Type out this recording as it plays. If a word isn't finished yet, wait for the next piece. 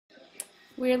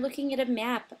We're looking at a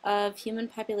map of human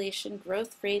population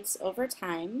growth rates over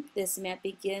time. This map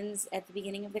begins at the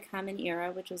beginning of the Common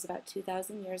Era, which was about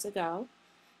 2,000 years ago.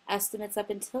 Estimates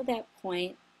up until that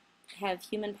point have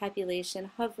human population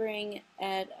hovering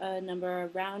at a number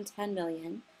around 10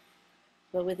 million.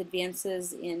 But with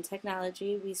advances in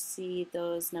technology, we see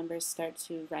those numbers start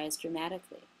to rise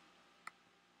dramatically.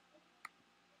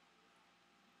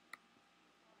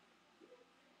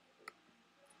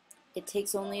 It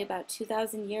takes only about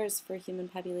 2,000 years for human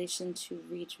population to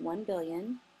reach 1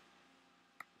 billion,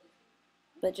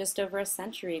 but just over a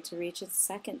century to reach its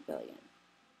second billion.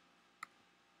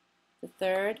 The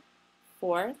third,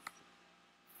 fourth,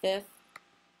 fifth,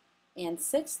 and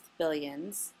sixth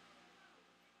billions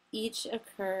each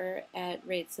occur at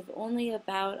rates of only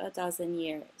about a dozen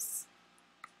years.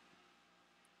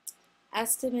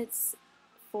 Estimates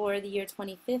for the year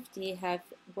 2050 have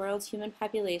world human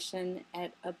population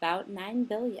at about 9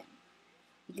 billion.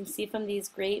 You can see from these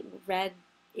great red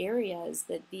areas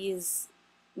that these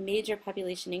major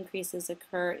population increases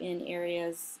occur in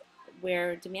areas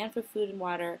where demand for food and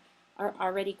water are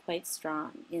already quite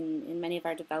strong in many of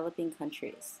our developing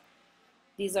countries.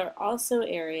 These are also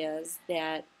areas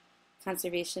that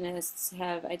conservationists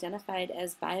have identified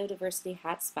as biodiversity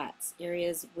hotspots,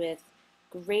 areas with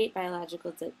great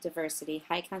biological diversity,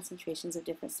 high concentrations of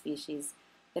different species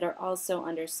that are also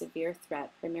under severe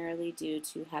threat, primarily due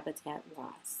to habitat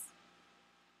loss.